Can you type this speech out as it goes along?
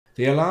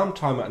The Alarm,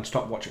 Timer and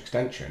Stopwatch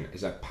extension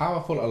is a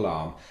powerful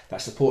alarm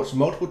that supports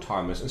multiple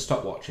timers and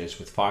stopwatches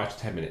with 5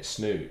 to 10 minute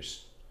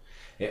snooze.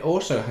 It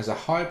also has a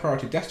high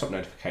priority desktop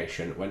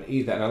notification when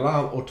either an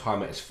alarm or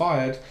timer is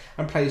fired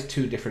and plays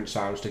 2 different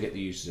sounds to get the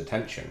user's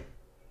attention.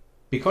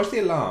 Because the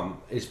alarm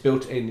is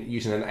built in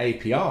using an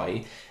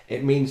API,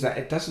 it means that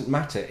it doesn't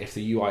matter if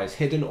the UI is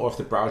hidden or if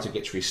the browser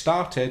gets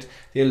restarted,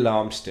 the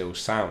alarm still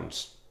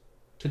sounds.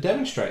 To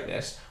demonstrate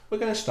this, we're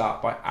going to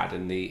start by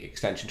adding the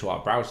extension to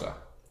our browser.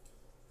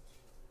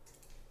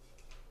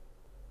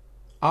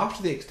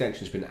 After the extension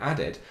has been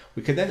added,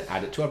 we can then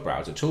add it to our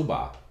browser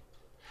toolbar.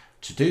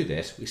 To do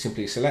this, we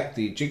simply select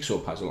the jigsaw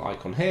puzzle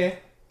icon here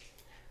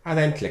and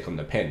then click on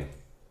the pin.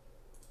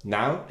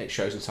 Now it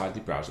shows inside the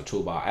browser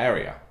toolbar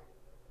area.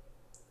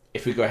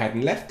 If we go ahead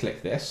and left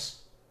click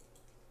this,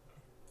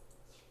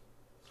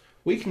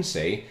 we can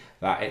see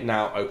that it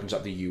now opens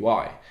up the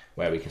UI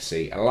where we can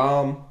see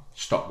alarm,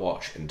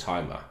 stopwatch and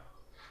timer.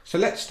 So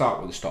let's start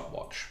with the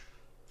stopwatch.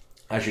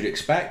 As you'd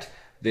expect,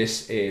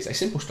 this is a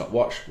simple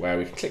stopwatch where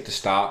we can click to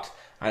start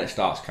and it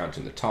starts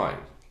counting the time.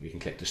 We can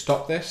click to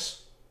stop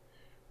this,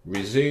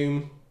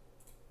 resume,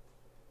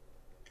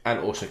 and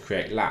also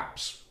create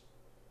laps.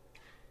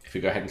 If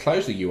we go ahead and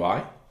close the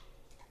UI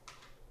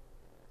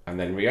and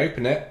then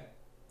reopen it,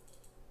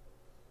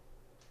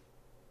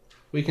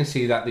 we can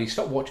see that the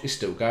stopwatch is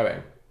still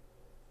going.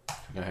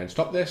 Go ahead and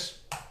stop this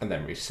and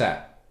then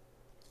reset.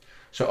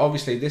 So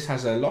obviously this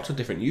has a lot of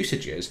different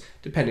usages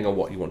depending on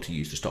what you want to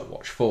use the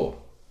stopwatch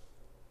for.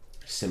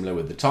 Similar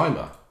with the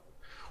timer.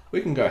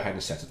 We can go ahead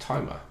and set a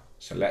timer.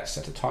 So let's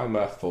set a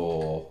timer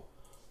for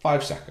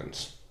 5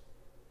 seconds.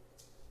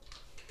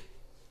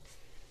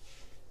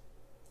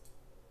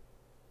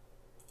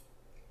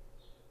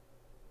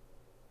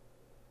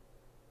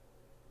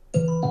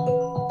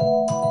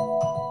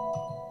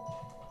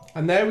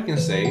 And there we can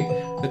see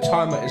the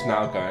timer is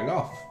now going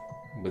off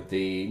with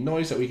the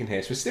noise that we can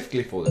hear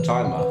specifically for the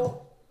timer.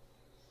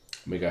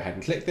 When we go ahead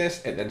and click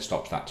this, it then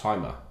stops that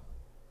timer.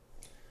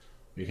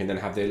 We can then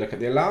have a look at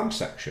the alarm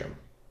section.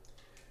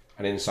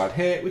 And inside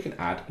here, we can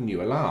add a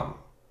new alarm.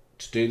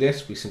 To do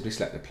this, we simply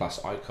select the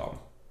plus icon.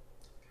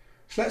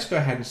 So let's go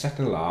ahead and set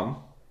an alarm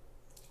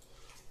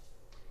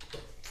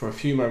for a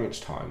few moments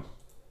time.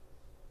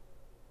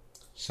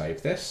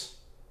 Save this.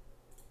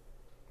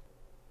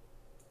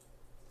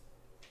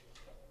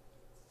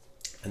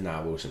 And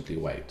now we'll simply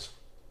wait.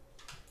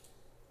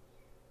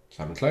 So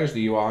having closed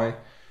the UI,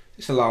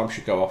 this alarm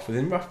should go off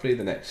within roughly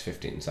the next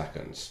 15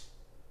 seconds.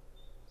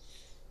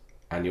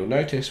 And you'll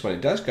notice when it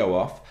does go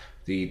off,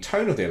 the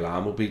tone of the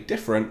alarm will be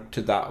different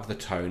to that of the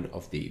tone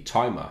of the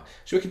timer.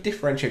 So we can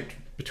differentiate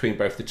between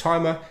both the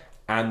timer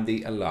and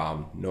the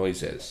alarm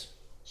noises.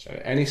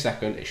 So any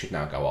second, it should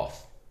now go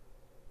off.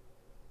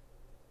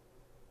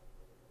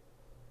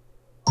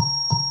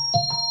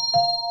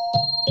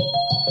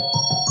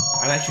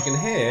 And as you can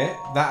hear,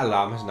 that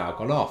alarm has now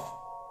gone off.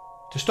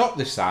 To stop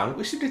this sound,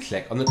 we simply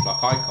click on the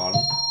clock icon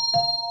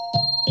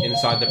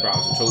inside the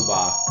browser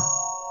toolbar.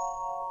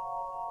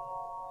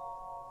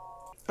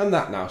 And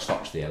that now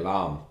stops the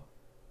alarm.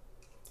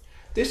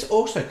 This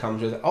also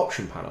comes with an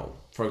option panel.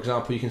 For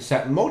example, you can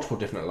set multiple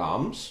different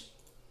alarms,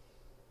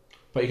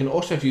 but you can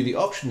also view the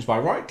options by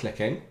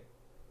right-clicking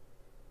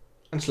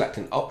and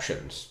selecting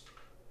options.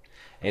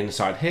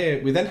 Inside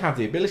here, we then have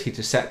the ability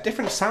to set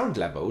different sound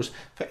levels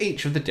for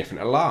each of the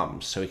different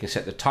alarms. So we can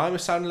set the timer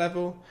sound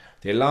level,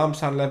 the alarm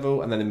sound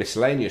level, and then the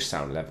miscellaneous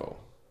sound level.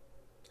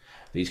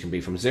 These can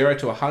be from 0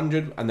 to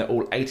 100, and they're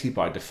all 80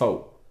 by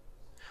default.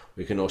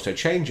 We can also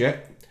change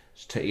it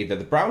to either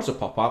the browser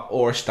pop-up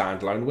or a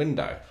standalone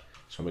window.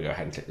 So when we go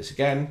ahead and click this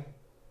again,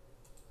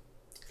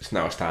 it's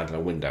now a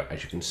standalone window,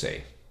 as you can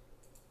see.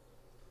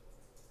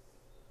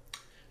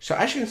 So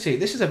as you can see,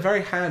 this is a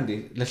very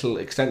handy little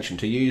extension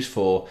to use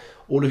for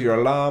all of your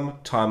alarm,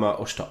 timer,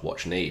 or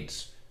stopwatch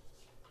needs.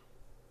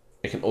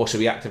 It can also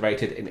be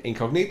activated in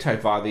incognito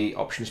via the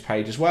options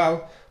page as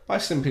well by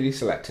simply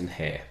selecting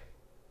here.